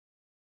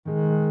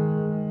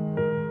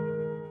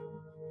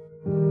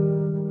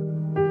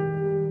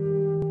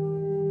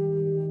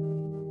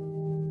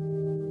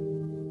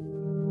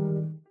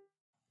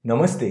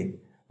Namaste,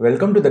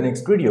 welcome to the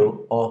next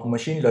video of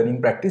Machine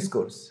Learning Practice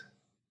course.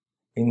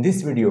 In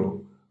this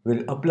video,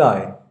 we'll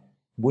apply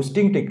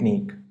boosting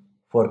technique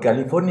for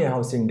California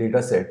housing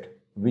dataset,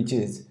 which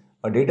is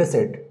a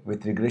dataset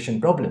with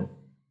regression problem.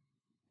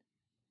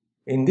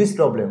 In this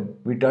problem,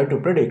 we try to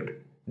predict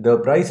the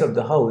price of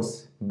the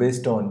house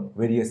based on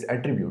various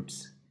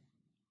attributes.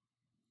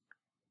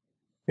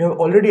 We have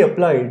already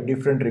applied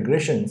different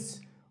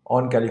regressions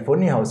on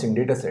California housing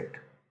dataset.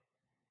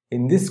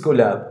 In this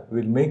collab,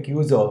 we'll make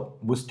use of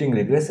boosting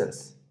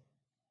regressors,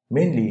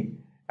 mainly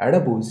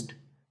AdaBoost,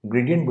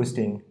 gradient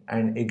boosting,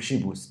 and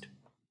XGBoost.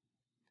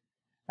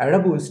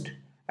 AdaBoost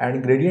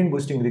and gradient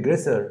boosting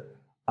regressor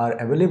are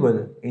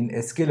available in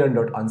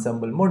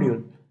sklearn.ensemble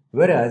module,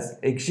 whereas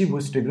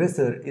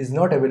XGBoostRegressor is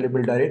not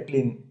available directly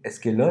in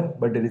sklearn,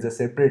 but there is a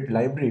separate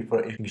library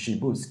for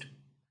XGBoost.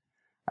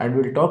 And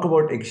we'll talk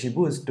about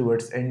XGBoost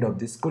towards end of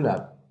this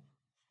collab.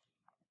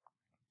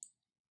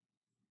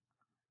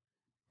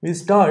 We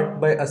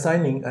start by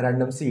assigning a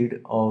random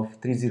seed of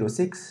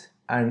 306,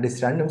 and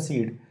this random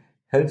seed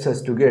helps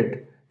us to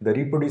get the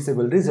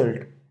reproducible result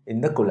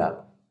in the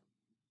collab.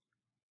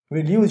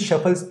 We'll use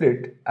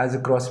Shufflesplit as a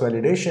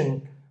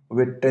cross-validation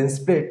with 10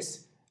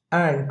 splits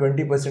and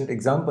 20%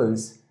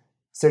 examples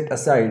set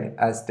aside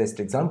as test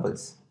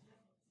examples.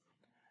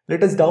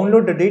 Let us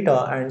download the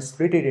data and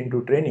split it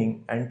into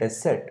training and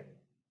test set.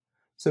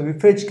 So we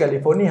fetch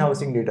California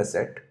housing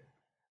dataset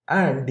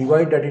and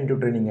divide that into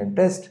training and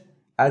test,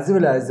 as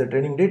well as the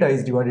training data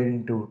is divided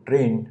into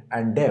train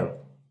and dev.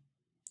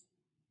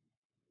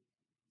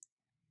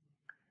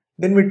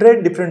 Then we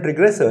train different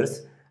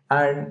regressors,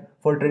 and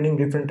for training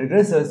different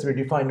regressors we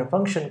define a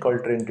function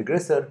called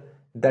trainRegressor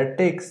that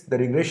takes the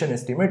regression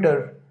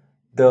estimator,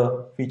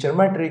 the feature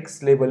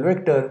matrix, label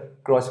vector,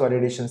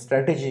 cross-validation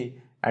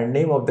strategy, and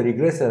name of the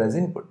regressor as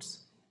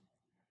inputs.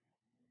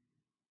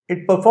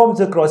 It performs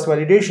a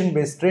cross-validation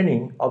based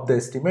training of the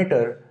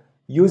estimator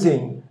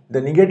using the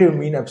negative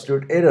mean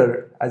absolute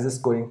error as a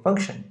scoring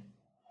function.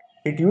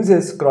 It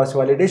uses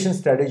cross-validation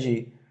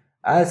strategy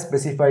as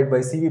specified by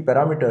CV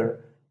parameter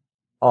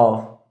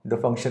of the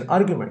function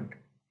argument.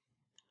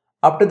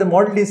 After the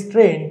model is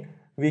trained,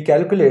 we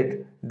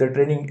calculate the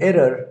training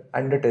error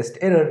and the test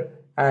error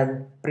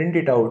and print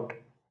it out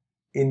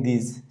in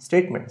these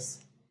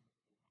statements.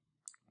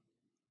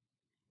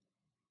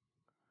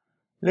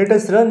 Let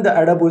us run the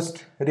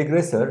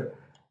AdaBoostRegressor,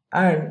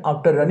 and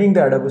after running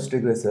the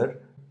AdaBoostRegressor,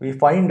 we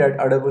find that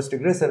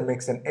AdaBoostRegressor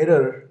makes an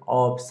error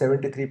of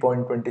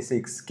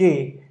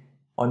 73.26k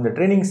on the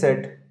training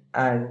set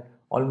and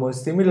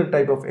almost similar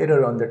type of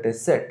error on the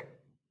test set.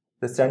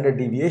 The standard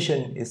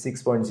deviation is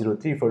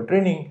 6.03 for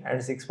training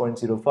and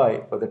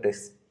 6.05 for the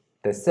test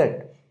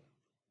set.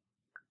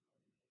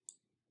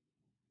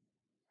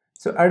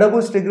 So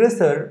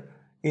AdaBoostRegressor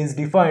is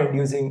defined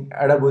using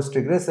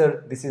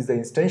AdaBoostRegressor. This is the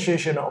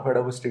instantiation of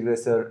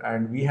AdaBoostRegressor,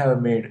 and we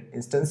have made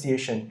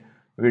instantiation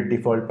with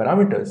default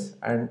parameters,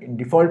 and in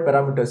default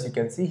parameters you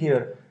can see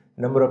here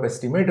number of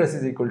estimators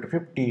is equal to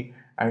 50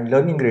 and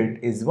learning rate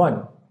is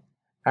 1,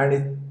 and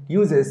it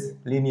uses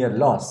linear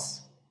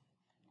loss.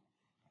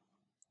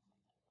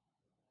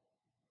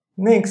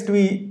 Next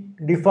we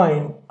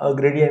define a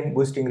gradient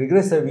boosting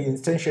regressor. We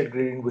instantiate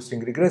gradient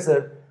boosting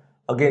regressor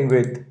again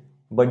with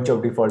bunch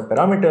of default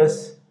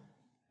parameters,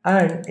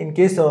 and in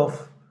case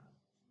of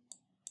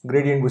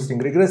gradient boosting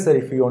regressor,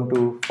 if you want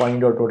to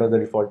find out what are the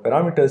default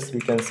parameters, we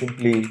can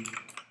simply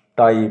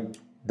type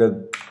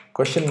the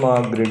question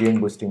mark gradient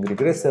boosting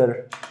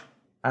regressor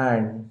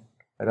and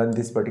run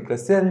this particular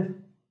cell,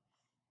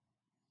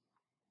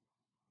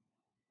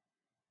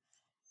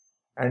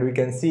 and we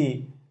can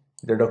see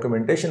the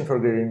documentation for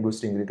gradient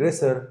boosting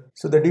regressor.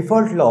 So the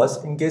default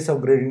loss in case of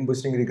gradient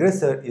boosting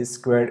regressor is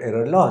squared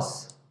error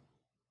loss.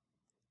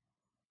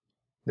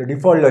 The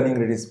default learning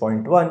rate is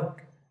 0.1,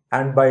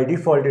 and by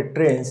default it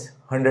trains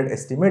 100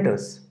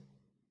 estimators.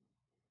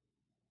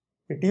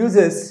 It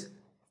uses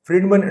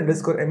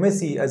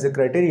Friedman_MSE as a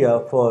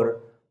criteria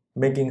for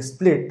making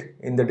split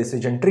in the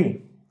decision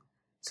tree.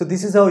 So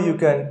this is how you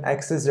can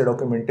access the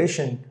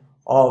documentation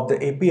of the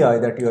API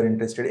that you are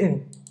interested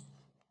in.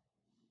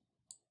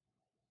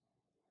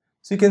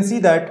 So you can see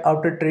that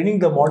after training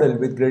the model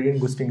with gradient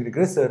boosting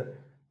regressor,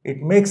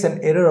 it makes an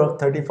error of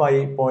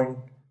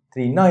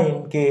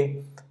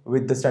 35.39k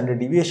with the standard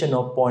deviation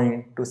of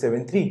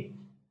 0.273,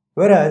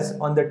 whereas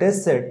on the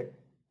test set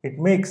it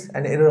makes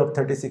an error of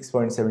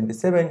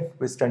 36.77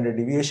 with standard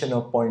deviation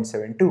of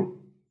 0.72.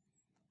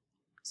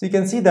 So you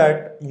can see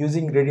that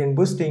using gradient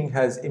boosting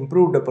has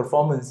improved the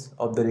performance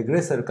of the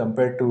regressor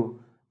compared to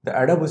the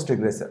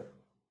AdaBoostRegressor.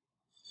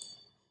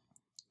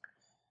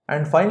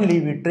 And finally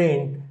we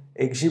trained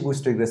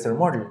XGBoostRegressor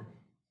model.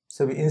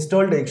 So we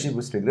installed the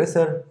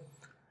XGBoostRegressor,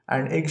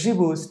 and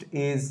XGBoost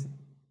is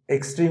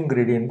extreme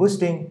gradient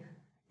boosting.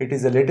 It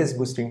is the latest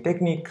boosting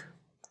technique.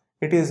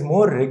 It is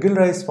more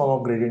regularized form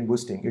of gradient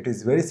boosting. It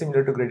is very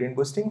similar to gradient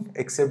boosting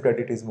except that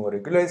it is more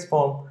regularized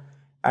form,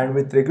 and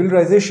with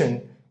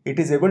regularization it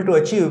is able to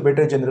achieve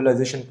better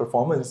generalization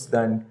performance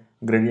than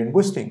gradient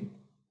boosting.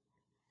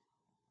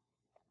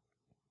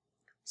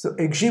 So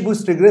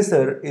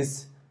GradientBoostRegressor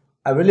is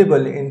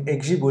available in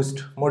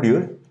GradientBoost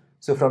module.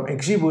 So from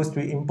GradientBoost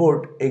we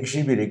import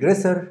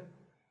GradientBoostRegressor.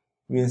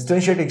 We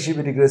instantiate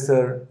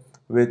GradientBoostRegressor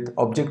with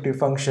objective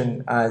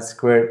function as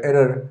squared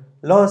error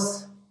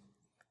loss.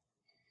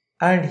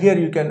 And here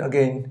you can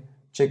again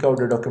check out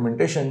the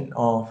documentation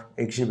of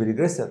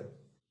GradientBoostRegressor.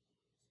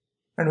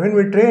 And when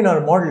we train our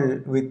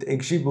model with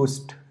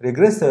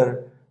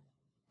GradientBoostRegressor,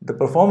 the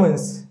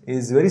performance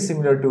is very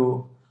similar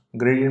to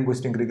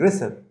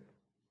GradientBoostRegressor.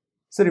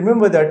 So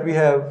remember that we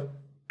have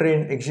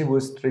trained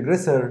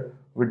GradientBoostRegressor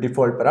with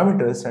default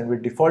parameters, and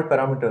with default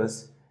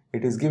parameters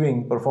it is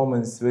giving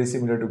performance very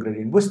similar to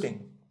gradient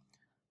boosting.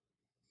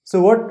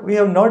 So what we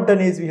have not done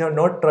is we have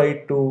not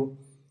tried to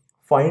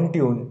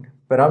fine-tune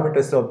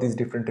parameters of these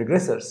different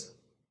regressors.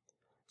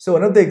 So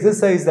one of the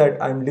exercises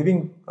that I'm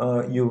leaving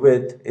you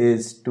with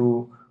is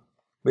to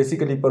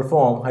basically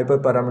perform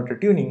hyperparameter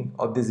tuning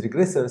of these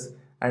regressors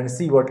and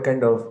see what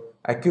kind of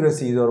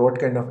accuracies or what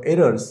kind of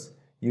errors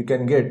you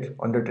can get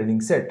on the training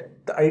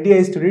set. The idea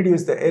is to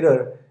reduce the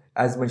error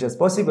as much as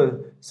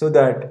possible so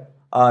that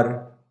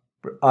our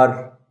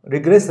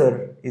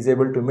regressor is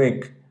able to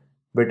make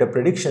better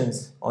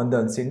predictions on the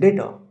unseen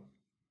data.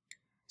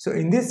 So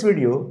in this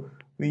video,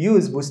 we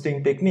use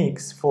boosting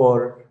techniques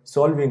for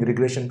solving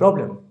regression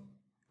problem.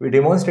 We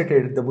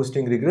demonstrated the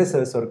boosting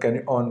regressors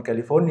on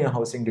California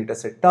housing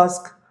dataset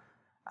task,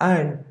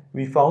 and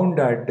we found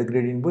that the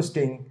gradient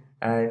boosting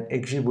and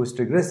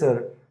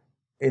GradientBoostRegressor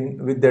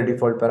with their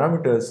default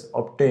parameters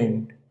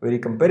obtained very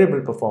comparable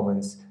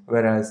performance,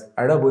 whereas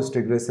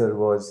AdaBoostRegressor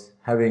was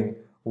having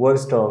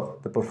worst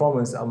of the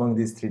performance among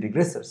these three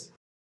regressors.